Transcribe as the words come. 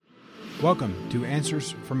Welcome to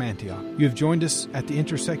Answers from Antioch. You have joined us at the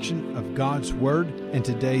intersection of God's Word and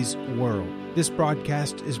today's world. This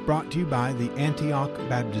broadcast is brought to you by the Antioch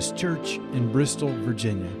Baptist Church in Bristol,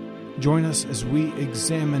 Virginia. Join us as we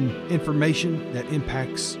examine information that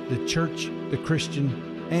impacts the church, the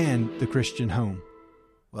Christian, and the Christian home.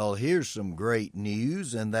 Well, here's some great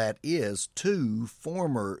news, and that is two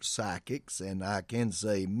former psychics, and I can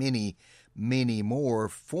say many, many more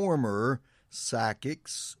former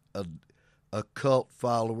psychics, occult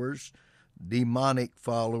followers, demonic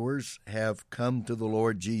followers have come to the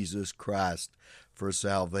Lord Jesus Christ for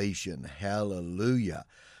salvation. Hallelujah.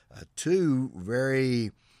 Two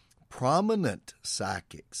very prominent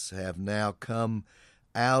psychics have now come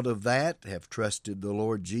out of that, have trusted the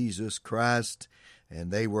Lord Jesus Christ,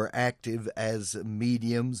 and they were active as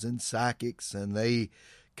mediums and psychics, and they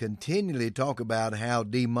continually talk about how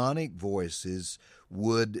demonic voices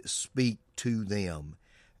would speak to them,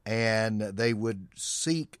 and they would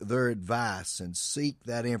seek their advice and seek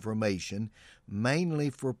that information mainly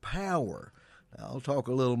for power. I'll talk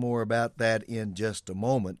a little more about that in just a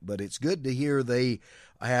moment, but it's good to hear they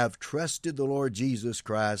have trusted the Lord Jesus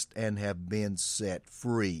Christ and have been set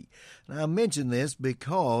free. Now, I mention this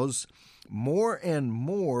because more and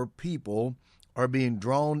more people are being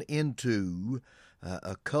drawn into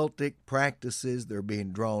occultic practices. They're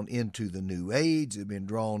being drawn into the New Age. They've been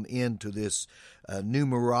drawn into this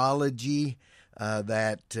numerology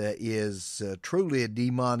that is truly a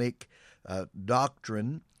demonic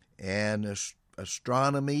doctrine, and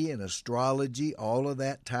astronomy and astrology, all of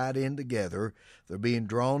that tied in together. They're being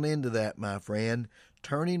drawn into that, my friend,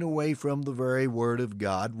 turning away from the very Word of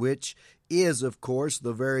God, which is, of course,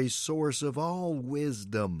 the very source of all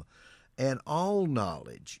wisdom and all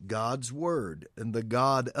knowledge, God's Word and the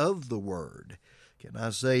God of the Word. Can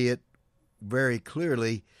I say it very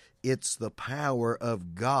clearly? It's the power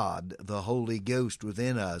of God, the Holy Ghost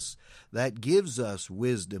within us, that gives us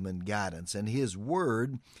wisdom and guidance, and His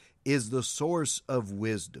Word is the source of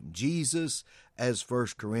wisdom. Jesus, as 1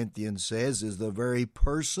 Corinthians says, is the very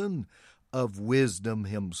person of wisdom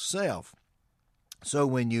Himself. So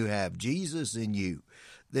when you have Jesus in you,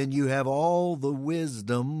 then you have all the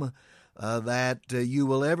wisdom that you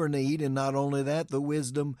will ever need, and not only that, the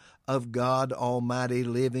wisdom of God Almighty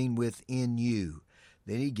living within you.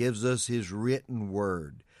 Then He gives us His written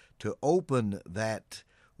Word to open that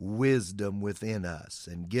wisdom within us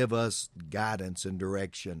and give us guidance and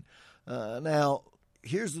direction. Now,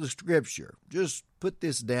 here's the scripture. Just put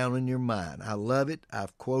this down in your mind. I love it.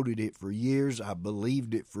 I've quoted it for years. I've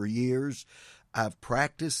believed it for years. I've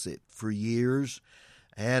practiced it for years,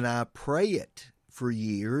 and I pray it for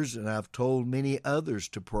years, and I've told many others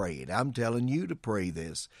to pray it. I'm telling you to pray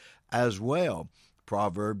this as well.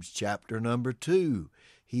 Proverbs chapter number 2,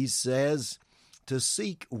 he says to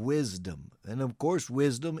seek wisdom. And of course,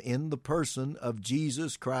 wisdom in the person of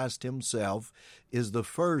Jesus Christ Himself is the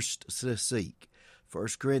first to seek. 1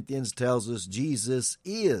 Corinthians tells us Jesus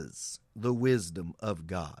is the wisdom of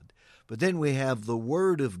God. But then we have the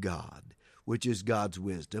Word of God, which is God's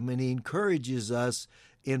wisdom, and He encourages us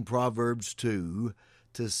in Proverbs 2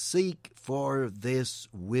 to seek for this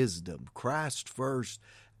wisdom, Christ first,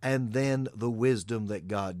 and then the wisdom that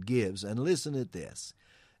God gives. And listen at this.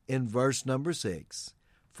 In verse number 6,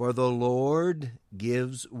 for the Lord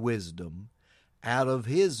gives wisdom, out of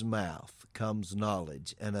His mouth comes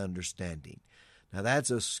knowledge and understanding. Now that's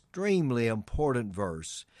an extremely important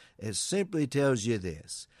verse. It simply tells you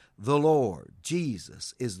this: the Lord,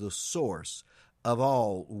 Jesus, is the source of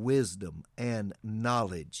all wisdom and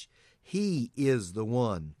knowledge. He is the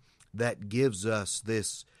one that gives us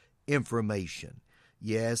this information.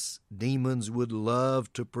 Yes, demons would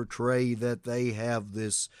love to portray that they have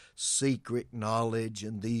this secret knowledge,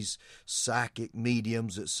 and these psychic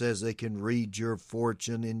mediums that says they can read your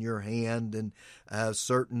fortune in your hand and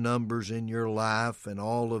certain numbers in your life and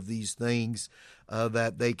all of these things,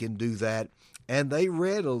 that they can do that. And they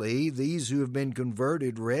readily, these who have been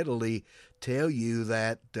converted readily tell you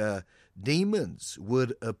that demons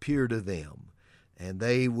would appear to them, and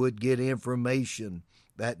they would get information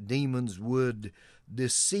that demons would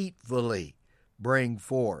deceitfully bring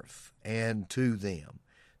forth and to them.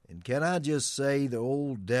 And can I just say, the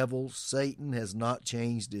old devil, Satan, has not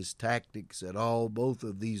changed his tactics at all. Both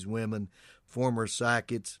of these women, former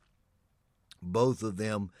psychics, both of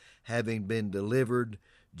them having been delivered,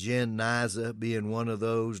 Jen Niza being one of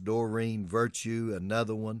those, Doreen Virtue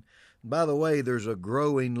another one. By the way, there's a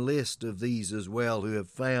growing list of these as well who have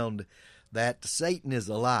found that Satan is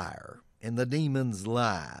a liar and the demons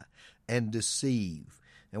lie and deceive.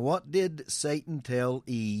 And what did Satan tell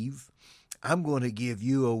Eve? I'm going to give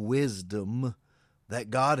you a wisdom that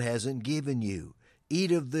God hasn't given you.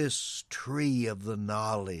 Eat of this tree of the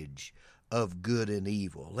knowledge of good and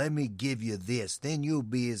evil. Let me give you this. Then you'll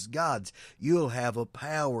be as gods. You'll have a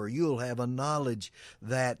power. You'll have a knowledge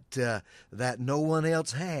that no one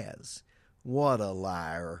else has. What a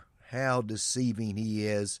liar. How deceiving he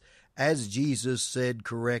is. As Jesus said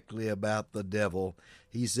correctly about the devil,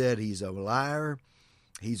 he said he's a liar.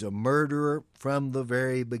 He's a murderer from the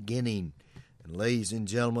very beginning. And ladies and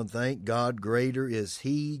gentlemen, thank God, greater is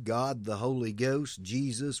He, God the Holy Ghost,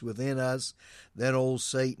 Jesus within us, than old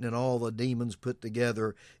Satan and all the demons put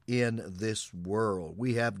together in this world.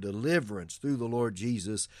 We have deliverance through the Lord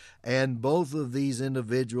Jesus, and both of these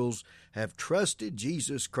individuals have trusted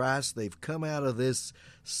Jesus Christ. They've come out of this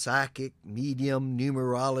psychic, medium,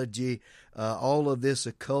 numerology, all of this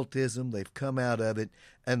occultism. They've come out of it,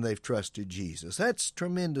 and they've trusted Jesus. That's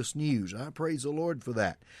tremendous news. I praise the Lord for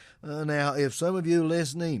that. Now, if some of you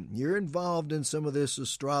listening, you're involved in some of this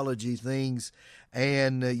astrology things,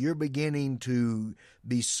 and you're beginning to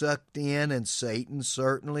be sucked in, and Satan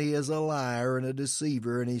certainly is a liar and a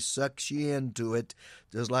deceiver, and he sucks you into it,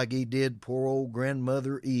 just like he did poor old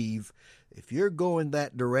grandmother Eve. If you're going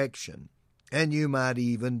that direction, and you might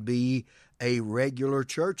even be a regular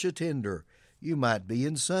church attender, you might be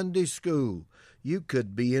in Sunday school, you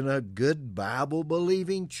could be in a good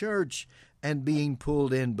Bible-believing church and being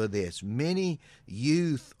pulled in by this. Many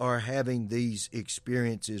youth are having these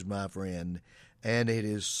experiences, my friend, and it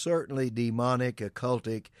is certainly demonic,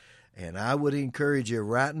 occultic, and I would encourage you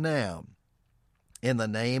right now, in the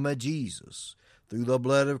name of Jesus, through the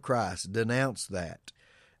blood of Christ, denounce that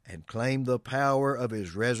and claim the power of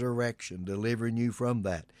His resurrection, delivering you from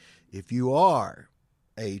that. If you are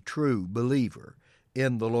a true believer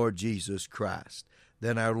in the Lord Jesus Christ,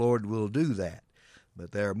 then our Lord will do that.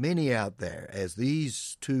 But there are many out there, as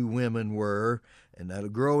these two women were, and a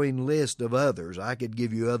growing list of others. I could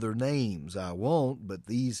give you other names. I won't, but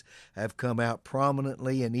these have come out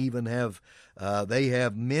prominently, and even they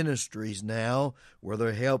have ministries now where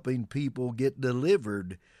they're helping people get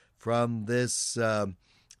delivered from this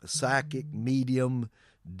psychic, medium,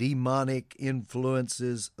 demonic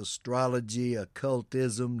influences, astrology,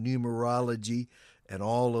 occultism, numerology, and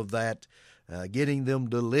all of that, getting them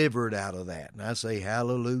delivered out of that. And I say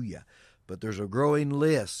hallelujah. But there's a growing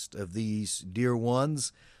list of these dear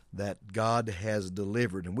ones that God has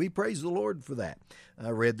delivered, and we praise the Lord for that. I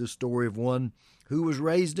read the story of one who was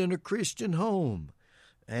raised in a Christian home,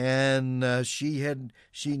 and she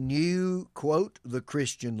knew, quote, the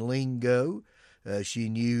Christian lingo. She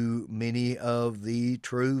knew many of the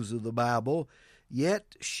truths of the Bible,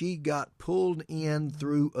 yet she got pulled in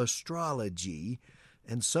through astrology,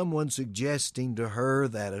 and someone suggesting to her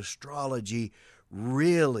that astrology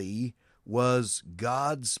really was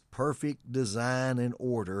God's perfect design and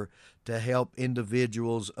order to help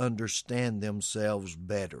individuals understand themselves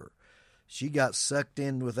better. She got sucked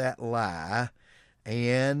in with that lie,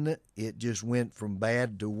 and it just went from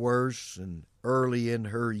bad to worse, and early in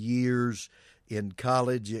her years in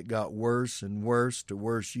college, it got worse and worse to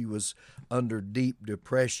where she was under deep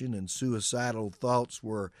depression and suicidal thoughts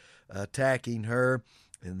were attacking her.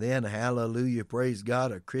 And then, hallelujah, praise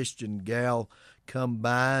God, a Christian gal come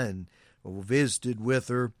by and visited with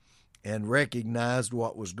her and recognized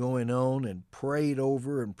what was going on and prayed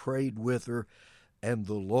over and prayed with her, and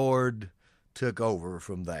the Lord took over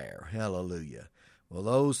from there. Hallelujah. Well,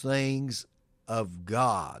 those things of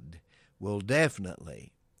God will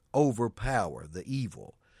definitely overpower the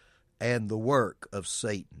evil and the work of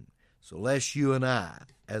Satan. So let's you and I,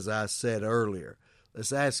 as I said earlier,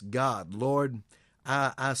 let's ask God, Lord,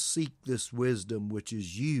 I seek this wisdom which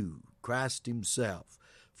is you, Christ Himself.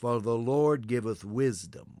 For the Lord giveth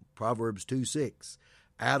wisdom, Proverbs 2:6.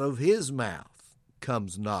 Out of His mouth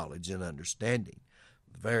comes knowledge and understanding.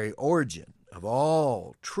 The very origin of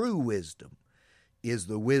all true wisdom is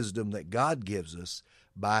the wisdom that God gives us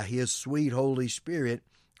by His sweet Holy Spirit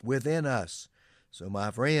within us. So, my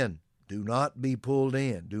friend, do not be pulled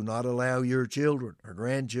in. Do not allow your children or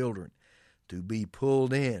grandchildren to be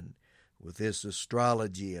pulled in with this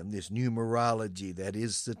astrology and this numerology that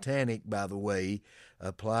is satanic, by the way,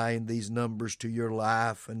 applying these numbers to your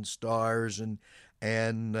life and stars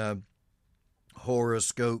and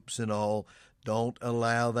horoscopes and all. Don't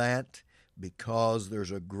allow that, because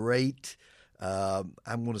there's a great, I'm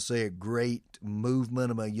going to say a great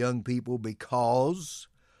movement among young people, because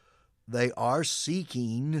they are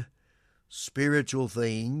seeking spiritual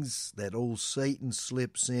things that old Satan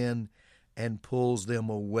slips in and pulls them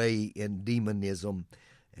away in demonism.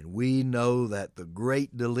 And we know that the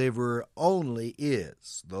great deliverer only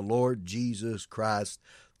is the Lord Jesus Christ,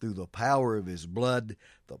 through the power of His blood,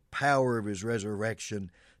 the power of His resurrection,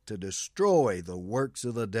 to destroy the works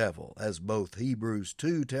of the devil, as both Hebrews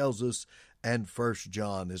 2 tells us and 1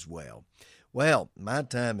 John as well. Well, my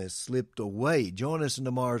time has slipped away. Join us in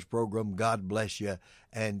tomorrow's program. God bless you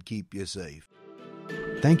and keep you safe.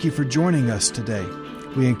 Thank you for joining us today.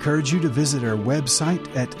 We encourage you to visit our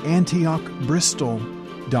website at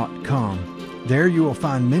AntiochBristol.com. There you will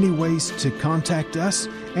find many ways to contact us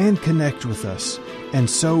and connect with us, and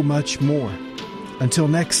so much more. Until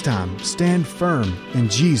next time, stand firm in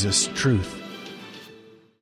Jesus' truth.